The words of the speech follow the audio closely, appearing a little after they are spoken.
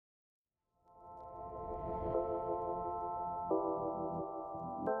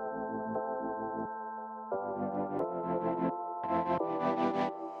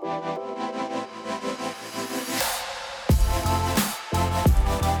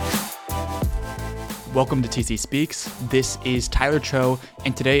Welcome to TC Speaks. This is Tyler Cho,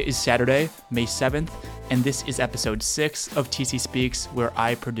 and today is Saturday, May 7th, and this is episode 6 of TC Speaks, where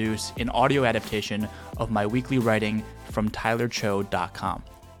I produce an audio adaptation of my weekly writing from tylercho.com.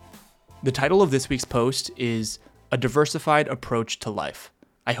 The title of this week's post is A Diversified Approach to Life.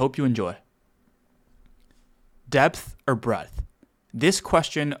 I hope you enjoy. Depth or breadth? This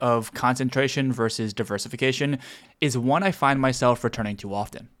question of concentration versus diversification is one I find myself returning to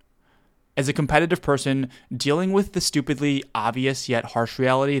often. As a competitive person, dealing with the stupidly obvious yet harsh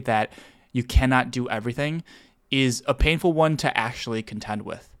reality that you cannot do everything is a painful one to actually contend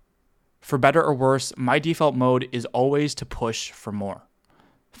with. For better or worse, my default mode is always to push for more.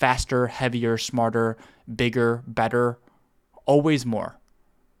 Faster, heavier, smarter, bigger, better, always more.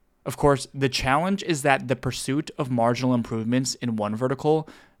 Of course, the challenge is that the pursuit of marginal improvements in one vertical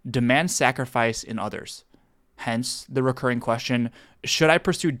demands sacrifice in others. Hence, the recurring question, should I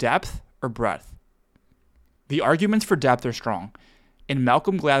pursue depth or breadth? The arguments for depth are strong. In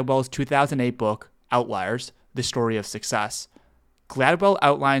Malcolm Gladwell's 2008 book, Outliers, The Story of Success, Gladwell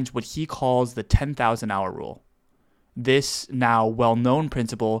outlines what he calls the 10,000-hour rule. This now well-known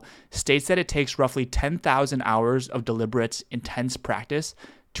principle states that it takes roughly 10,000 hours of deliberate, intense practice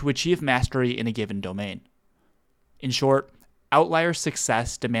to achieve mastery in a given domain. In short, outlier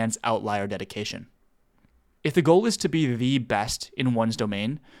success demands outlier dedication. If the goal is to be the best in one's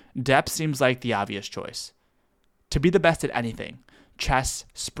domain, depth seems like the obvious choice. To be the best at anything, chess,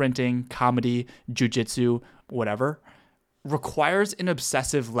 sprinting, comedy, jiu-jitsu, whatever, requires an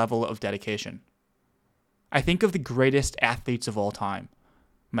obsessive level of dedication. I think of the greatest athletes of all time: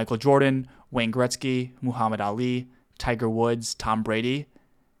 Michael Jordan, Wayne Gretzky, Muhammad Ali, Tiger Woods, Tom Brady.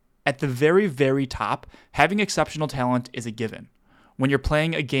 At the very, very top, having exceptional talent is a given. When you're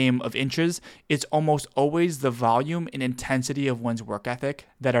playing a game of inches, it's almost always the volume and intensity of one's work ethic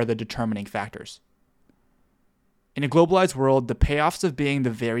that are the determining factors. In a globalized world, the payoffs of being the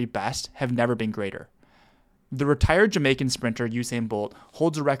very best have never been greater. The retired Jamaican sprinter Usain Bolt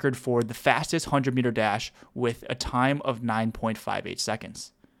holds a record for the fastest 100-meter dash with a time of 9.58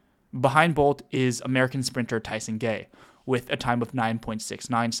 seconds. Behind Bolt is American sprinter Tyson Gay with a time of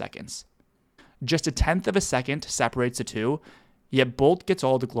 9.69 seconds. Just a tenth of a second separates the two, yet Bolt gets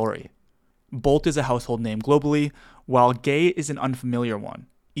all the glory. Bolt is a household name globally, while Gay is an unfamiliar one,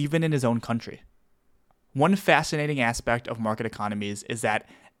 even in his own country. One fascinating aspect of market economies is that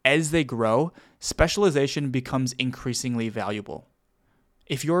as they grow, specialization becomes increasingly valuable.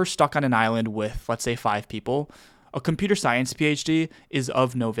 If you're stuck on an island with, let's say, 5 people, a computer science PhD is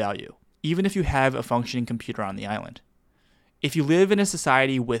of no value, even if you have a functioning computer on the island. If you live in a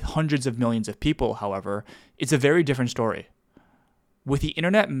society with hundreds of millions of people, however, it's a very different story. With the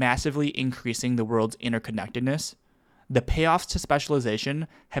internet massively increasing the world's interconnectedness, the payoffs to specialization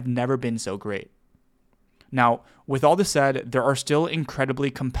have never been so great. Now, with all this said, there are still incredibly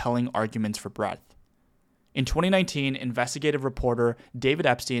compelling arguments for breadth. In 2019, investigative reporter David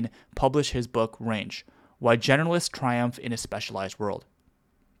Epstein published his book, Range: Why Generalists Triumph in a Specialized World.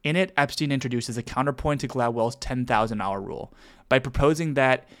 In it, Epstein introduces a counterpoint to Gladwell's 10,000-hour rule by proposing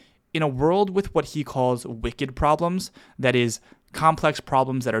that in a world with what he calls wicked problems, that is, complex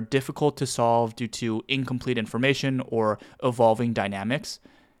problems that are difficult to solve due to incomplete information or evolving dynamics,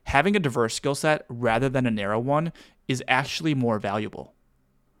 having a diverse skill set rather than a narrow one is actually more valuable.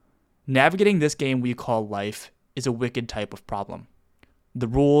 Navigating this game we call life is a wicked type of problem. The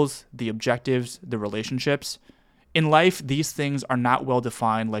rules, the objectives, the relationships. In life, these things are not well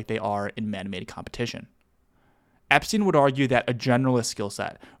defined like they are in man-made competition. Epstein would argue that a generalist skill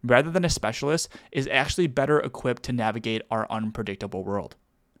set, rather than a specialist, is actually better equipped to navigate our unpredictable world.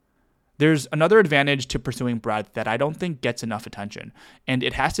 There's another advantage to pursuing breadth that I don't think gets enough attention, and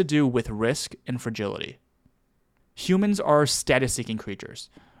it has to do with risk and fragility. Humans are status-seeking creatures.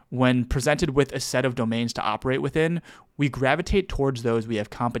 When presented with a set of domains to operate within, we gravitate towards those we have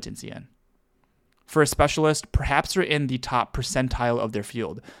competency in. For a specialist, perhaps they're in the top percentile of their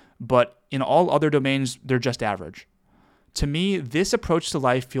field, but in all other domains, they're just average. To me, this approach to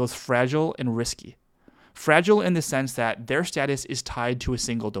life feels fragile and risky. Fragile in the sense that their status is tied to a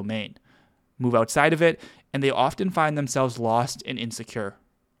single domain. Move outside of it, and they often find themselves lost and insecure.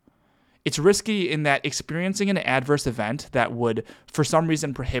 It's risky in that experiencing an adverse event that would, for some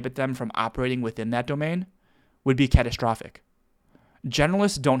reason, prohibit them from operating within that domain would be catastrophic.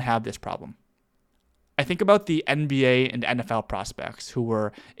 Generalists don't have this problem. I think about the NBA and NFL prospects who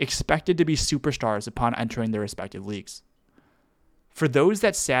were expected to be superstars upon entering their respective leagues. For those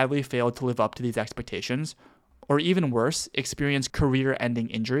that sadly failed to live up to these expectations, or even worse, experience career-ending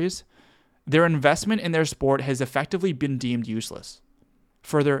injuries, their investment in their sport has effectively been deemed useless.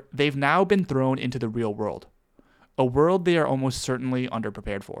 Further, they've now been thrown into the real world, a world they are almost certainly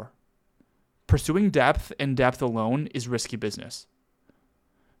underprepared for. Pursuing depth and depth alone is risky business.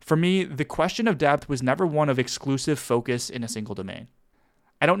 For me, the question of depth was never one of exclusive focus in a single domain.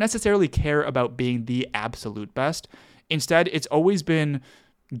 I don't necessarily care about being the absolute best. Instead, it's always been,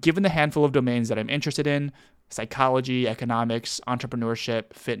 given the handful of domains that I'm interested in, psychology, economics,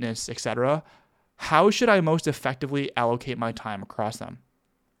 entrepreneurship, fitness, etc., how should I most effectively allocate my time across them?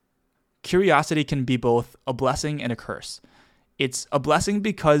 Curiosity can be both a blessing and a curse. It's a blessing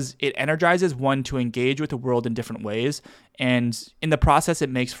because it energizes one to engage with the world in different ways, and in the process, it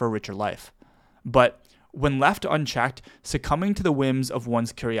makes for a richer life. But when left unchecked, succumbing to the whims of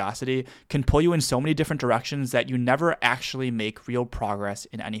one's curiosity can pull you in so many different directions that you never actually make real progress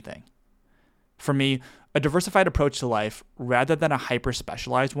in anything. For me, a diversified approach to life, rather than a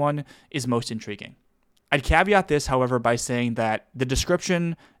hyper-specialized one, is most intriguing. I'd caveat this, however, by saying that the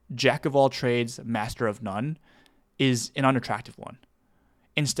description, jack of all trades, master of none, is an unattractive one.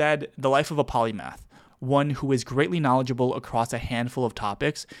 Instead, the life of a polymath, one who is greatly knowledgeable across a handful of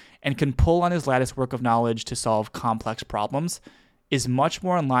topics and can pull on his latticework of knowledge to solve complex problems, is much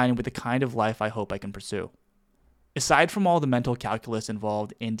more in line with the kind of life I hope I can pursue. Aside from all the mental calculus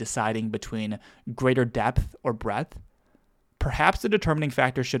involved in deciding between greater depth or breadth, perhaps the determining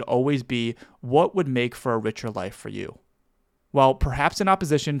factor should always be what would make for a richer life for you. While perhaps in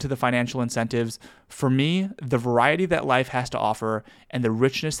opposition to the financial incentives, for me, the variety that life has to offer and the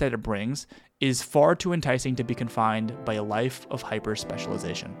richness that it brings is far too enticing to be confined by a life of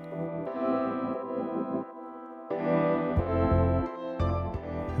hyper-specialization.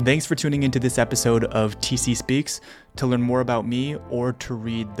 Thanks for tuning into this episode of TC Speaks. To learn more about me or to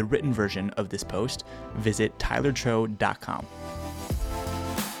read the written version of this post, visit tylercho.com.